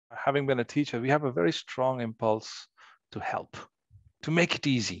having been a teacher, we have a very strong impulse to help, to make it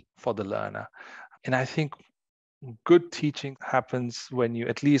easy for the learner. And I think good teaching happens when you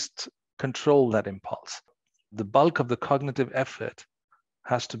at least control that impulse. The bulk of the cognitive effort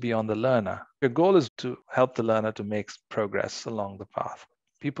has to be on the learner. Your goal is to help the learner to make progress along the path.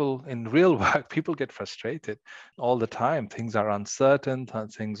 People in real work, people get frustrated all the time. Things are uncertain,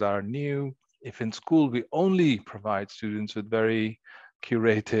 things are new. If in school we only provide students with very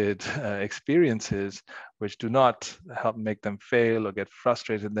curated experiences which do not help make them fail or get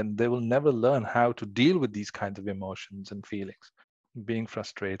frustrated, then they will never learn how to deal with these kinds of emotions and feelings. Being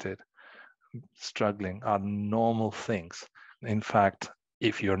frustrated, struggling are normal things. In fact,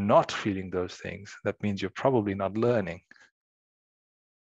 if you're not feeling those things, that means you're probably not learning.